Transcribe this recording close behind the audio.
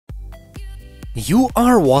You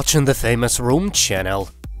are watching the Famous Room channel.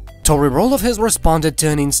 Tori Roloff has responded to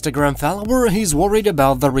an Instagram follower he's worried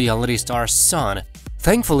about the reality star's son.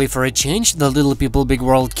 Thankfully for a change, the Little People Big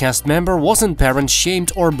World cast member wasn't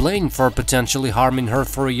parent-shamed or blamed for potentially harming her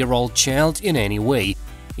 3-year-old child in any way.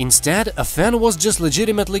 Instead, a fan was just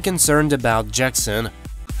legitimately concerned about Jackson.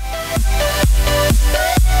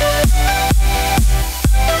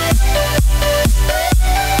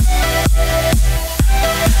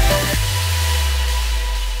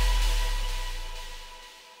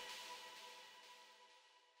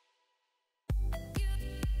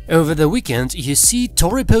 Over the weekend, you see,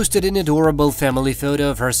 Tori posted an adorable family photo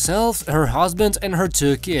of herself, her husband and her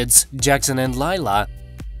 2 kids, Jackson and Lilah.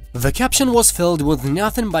 The caption was filled with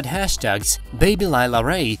nothing but hashtags Baby Lilah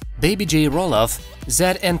Ray, Baby J Roloff,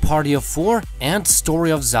 Z and Party of 4, and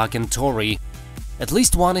Story of Zach and Tori. At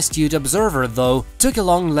least one astute observer, though, took a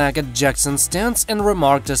long look at Jackson's stance and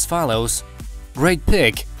remarked as follows: "Great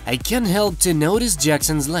pic. I can't help to notice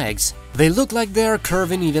Jackson's legs. They look like they are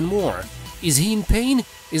curving even more. Is he in pain?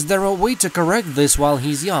 Is there a way to correct this while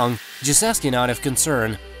he's young? Just asking out of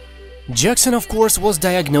concern." Jackson, of course, was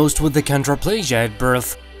diagnosed with the achondroplasia at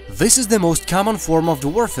birth. This is the most common form of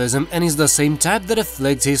dwarfism and is the same type that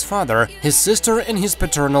afflicts his father, his sister and his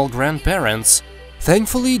paternal grandparents.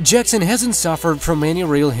 Thankfully, Jackson hasn't suffered from any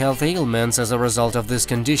real health ailments as a result of this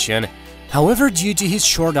condition. However, due to his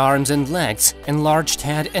short arms and legs, enlarged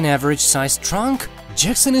head and average-sized trunk,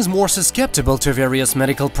 Jackson is more susceptible to various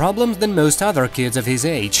medical problems than most other kids of his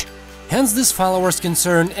age. Hence this follower's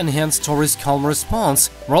concern and hence Tori's calm response.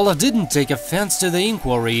 Roloff didn't take offense to the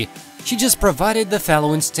inquiry. She just provided the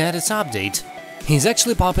following status update. "He's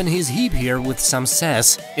actually popping his hip here with some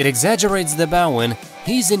sass. It exaggerates the bowing.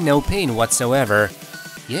 He's in no pain whatsoever."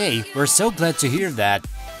 Yay, we're so glad to hear that.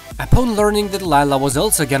 Upon learning that Lilah was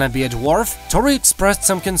also gonna be a dwarf, Tori expressed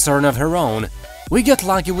some concern of her own. "We got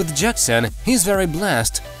lucky with Jackson, he's very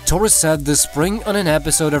blessed," Tori said this spring on an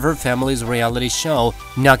episode of her family's reality show,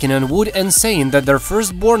 knocking on wood and saying that their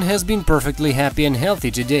firstborn has been perfectly happy and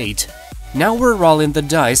healthy to date. "Now we're rolling the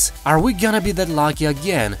dice, are we gonna be that lucky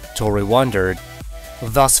again?" Tori wondered.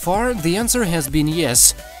 Thus far, the answer has been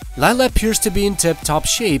yes. Lilah appears to be in tip-top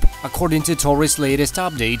shape, according to Tori's latest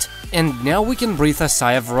update, and now we can breathe a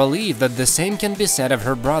sigh of relief that the same can be said of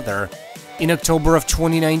her brother. In October of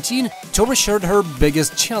 2019, Tori shared her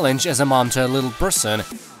biggest challenge as a mom to a little person.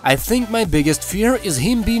 "I think my biggest fear is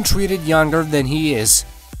him being treated younger than he is.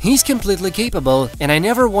 He's completely capable, and I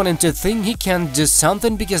never want him to think he can't do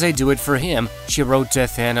something because I do it for him," she wrote to a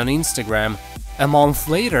fan on Instagram. A month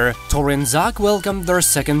later, Tori and Zach welcomed their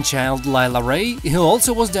second child, Lilah Ray, who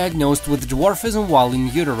also was diagnosed with dwarfism while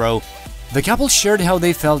in utero. The couple shared how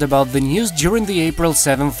they felt about the news during the April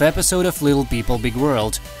 7th episode of Little People Big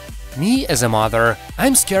World. "Me, as a mother,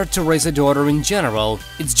 I'm scared to raise a daughter in general.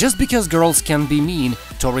 It's just because girls can be mean,"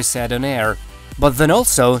 Tori said on air. But then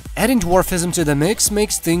also, adding dwarfism to the mix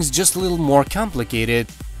makes things just a little more complicated.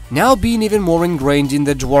 Now being even more ingrained in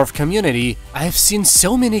the dwarf community, I've seen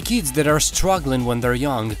so many kids that are struggling when they're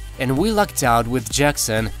young, and we lucked out with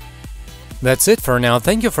Jackson. That's it for now,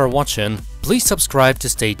 thank you for watching. Please subscribe to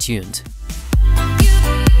stay tuned.